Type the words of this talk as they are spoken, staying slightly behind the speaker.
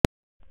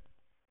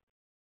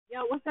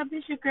Yo, what's up?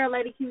 It's your girl,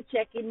 Lady Q,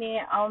 checking in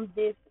on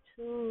this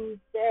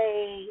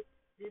Tuesday,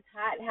 this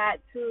hot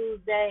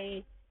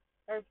Tuesday.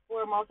 First and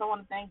foremost, I want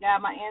to thank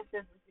God, my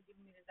ancestors, for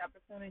giving me this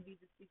opportunity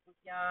to speak with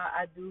y'all.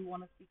 I do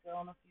want to speak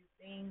on a few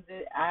things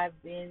that I've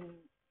been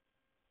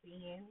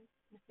seeing.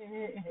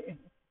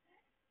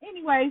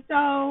 Anyway,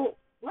 so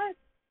let's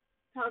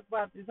talk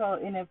about this whole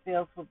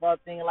NFL football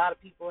thing. A lot of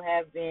people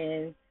have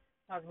been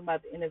talking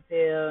about the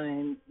NFL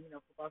and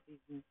football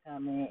season is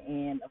coming.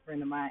 And a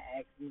friend of mine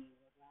asked me,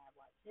 "Was I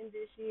watching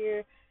this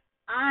year?"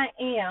 I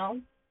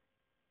am.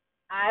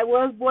 I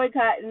was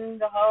boycotting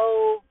the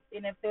whole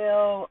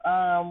NFL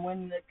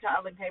when the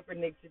Colin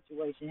Kaepernick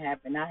situation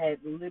happened. I had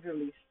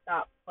literally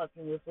stopped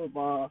fucking with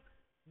football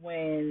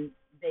when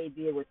they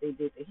did what they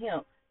did to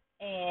him.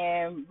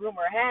 And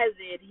rumor has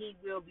it he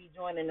will be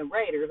joining the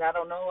Raiders. I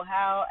don't know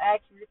how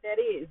accurate that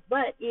is,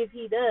 but if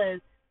he does,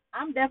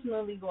 I'm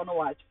definitely going to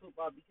watch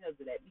football because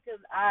of that.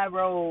 Because I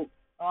rode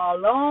a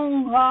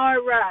long, hard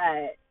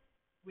ride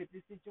with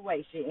the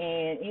situation.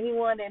 And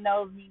anyone that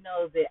knows me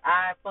knows that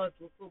I fuck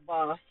with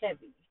football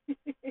heavy.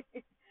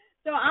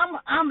 So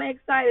I'm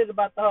excited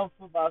about the whole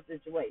football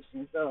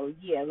situation. So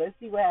yeah, let's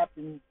see what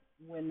happens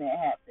when that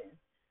happens.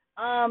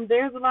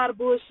 There's a lot of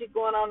bullshit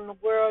going on in the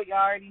world. You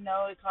already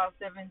know it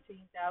costs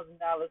 $17,000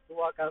 to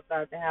walk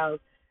outside the house.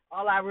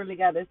 All I really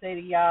got to say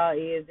to y'all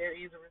is there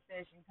is a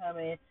recession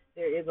coming.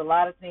 There is a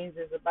lot of things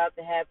that's about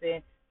to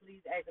happen.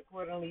 Please act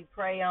accordingly.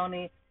 Pray on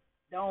it.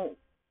 Don't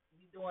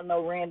be doing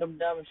no random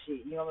dumb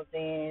shit. You know what I'm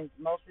saying?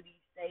 Most of these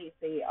states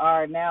they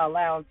are now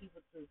allowing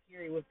people to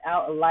carry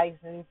without a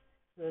license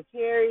to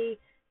carry.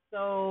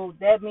 So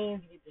that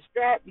means get the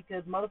strap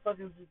because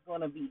motherfuckers is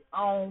gonna be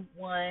on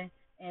one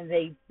and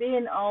they've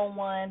been on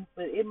one,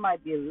 but it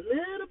might be a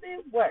little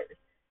bit worse.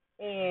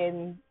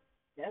 And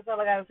that's all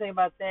I gotta say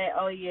about that.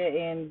 Oh yeah,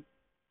 and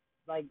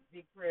like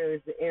big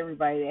prayers to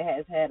everybody that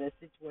has had a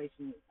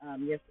situation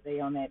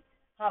yesterday on that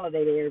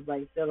holiday that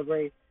everybody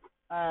celebrates.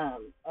 A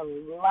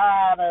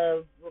lot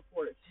of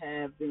reports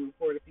have been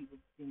reported people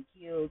being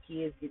killed,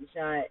 kids getting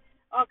shot,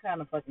 all kind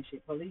of fucking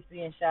shit, police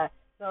being shot.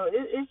 So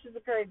it's just a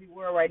crazy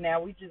world right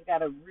now. We just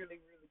gotta really,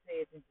 really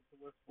pay attention to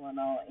what's going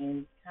on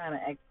and kind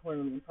of act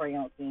accordingly and pray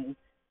on things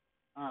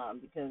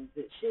because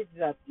the shit's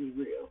about to get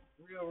real,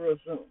 real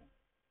soon.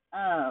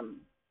 Um,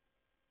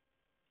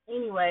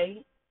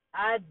 Anyway,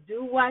 I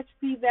do watch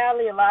P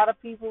Valley. A lot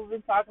of people have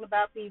been talking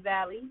about P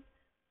Valley.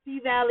 P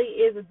Valley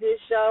is a good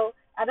show.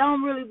 I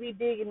don't really be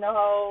digging the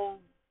whole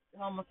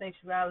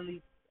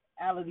homosexuality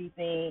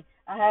thing.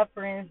 I have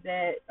friends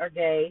that are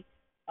gay,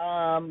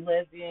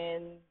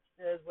 lesbian,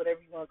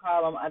 whatever you want to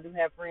call them. I do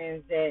have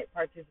friends that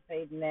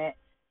participate in that,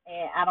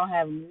 and I don't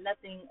have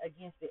nothing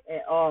against it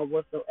at all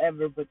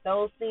whatsoever. But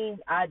those scenes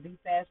I do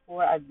fast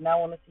forward. I do not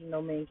want to see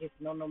no man kissing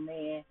no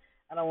man.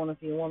 I don't want to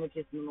see a woman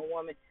kissing a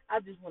woman.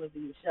 I just want to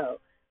see the show.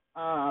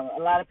 A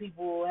lot of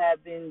people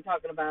have been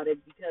talking about it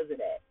because of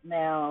that.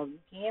 Now, you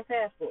can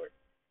fast forward.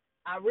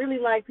 I really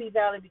like P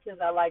Valley because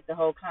I like the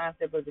whole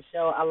concept of the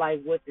show. I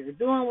like what they're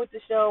doing with the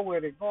show,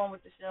 where they're going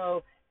with the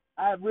show.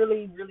 I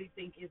really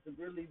think it's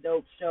a really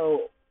dope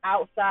show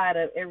outside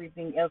of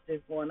everything else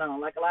that's going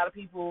on. Like a lot of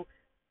people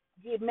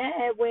get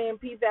mad when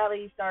P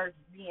Valley starts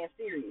being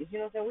serious. You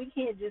know what I'm saying?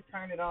 We can't just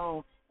turn it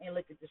on and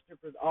look at the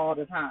strippers all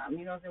the time.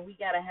 You know what I'm saying? We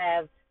gotta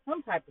have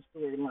some type of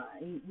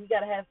storyline. We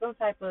gotta have some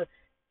type of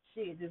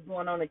shit that's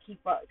going on to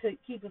keep us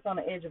on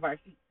the edge of our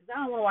seats. Cause I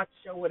don't want to watch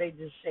a show where they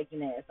just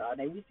shaking ass all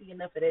day. We see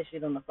enough of that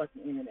shit on the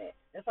fucking internet.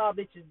 That's all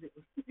bitches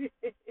do.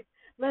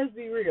 Let's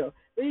be real.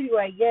 But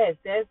anyway, yes,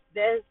 that's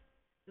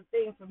the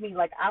thing for me.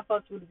 Like I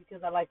fucked with it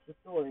because I like the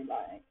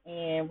storyline.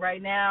 And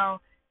right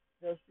now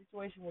the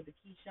situation with the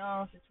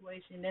Keyshawn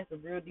situation, that's a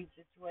real deep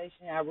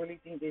situation. I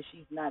really think that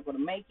she's not going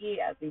to make it.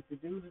 I think the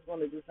dude is going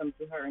to do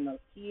something to her and those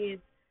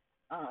kids.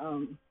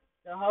 Um,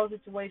 the whole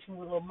situation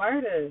with Lil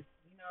Murder,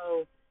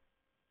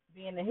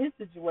 being in his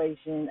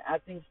situation, I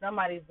think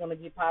somebody's going to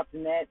get popped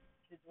in that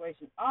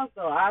situation.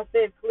 Also, I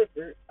said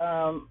Clifford.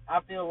 I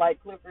feel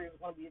like Clifford is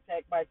going to be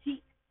attacked by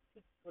Cheek.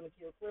 Cheek's going to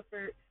kill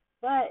Clifford,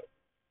 but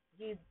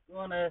he's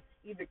going to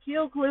either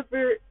kill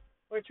Clifford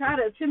or try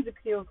to attempt to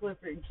kill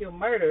Clifford and kill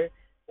Murder,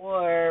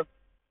 or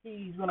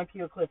he's going to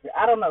kill Clifford.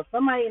 I don't know.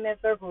 Somebody in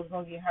that circle is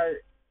going to get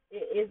hurt.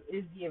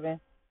 It's given.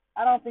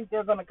 I don't think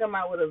they're going to come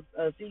out with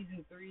a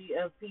season 3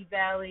 of P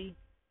Valley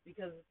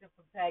because of the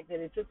simple fact that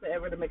it took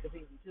forever to make a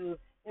season 2.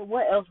 And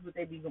what else would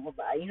they be going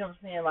by? You know what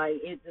I'm saying?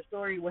 Like, the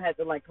story would have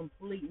to, like,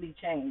 completely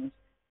change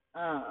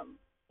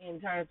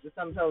in terms of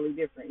something totally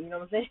different. You know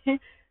what I'm saying?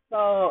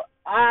 So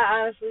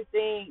I honestly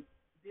think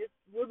this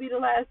will be the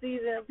last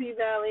season of P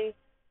Valley.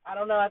 I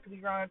don't know. I could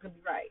be wrong. I could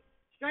be right.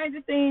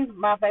 Stranger Things,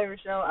 my favorite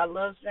show. I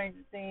love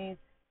Stranger Things.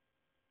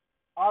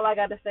 All I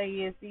got to say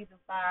is season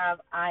 5.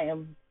 I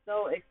am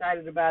so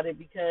excited about it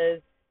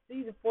because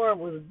season 4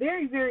 was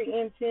very, very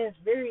intense,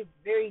 very,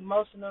 very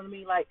emotional to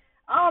me. Like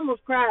I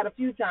almost cried a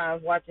few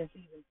times watching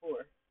season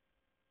 4.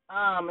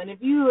 And if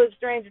you a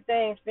Stranger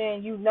Things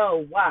fan, you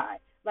know why.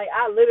 Like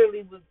I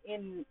literally was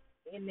in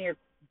there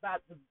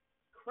about to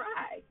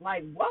cry.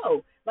 Like,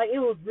 whoa. Like, it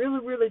was really,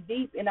 really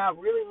deep, and I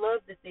really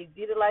love that they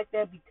did it like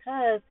that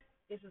because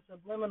it's a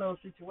subliminal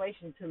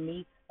situation to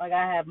me. Like,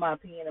 I have my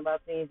opinion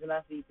about things, and I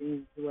see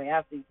things the way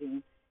I see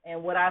things.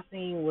 And what I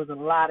seen was a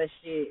lot of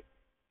shit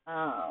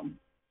um,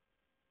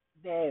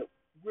 that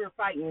we're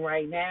fighting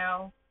right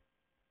now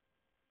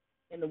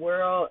in the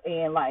world,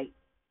 and like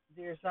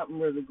there's something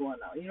really going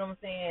on. You know what I'm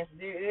saying?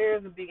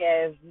 There's a big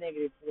ass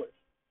negative force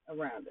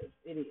around us.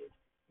 It is.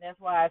 That's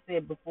why I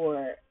said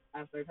before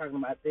I started talking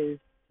about this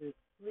to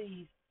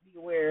please be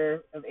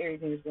aware of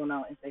everything that's going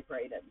on and stay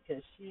prayed up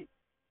because shit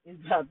is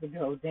about to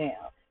go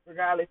down.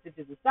 Regardless if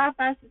it's a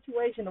sci-fi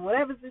situation or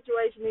whatever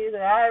situation is, or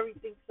however you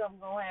think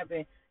something's gonna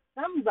happen,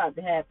 something's about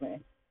to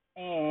happen,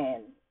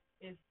 and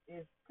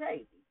it's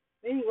crazy.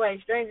 Anyway,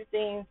 Stranger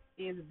Things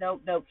is a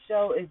dope, dope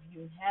show. If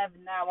you have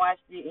not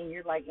watched it and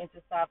you're like into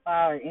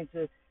sci-fi or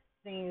into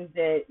things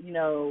that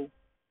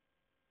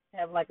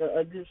have like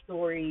a good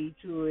story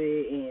to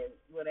it and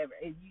whatever,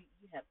 you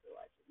have to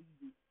watch it.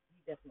 You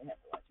definitely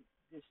have to watch it.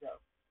 It's a good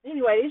show.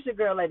 Anyway, it's your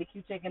girl, Lady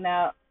Q, checking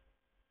out.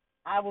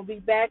 I will be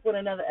back with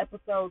another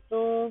episode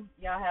soon.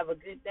 Y'all have a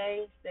good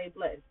day. Stay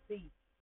blessed. Peace.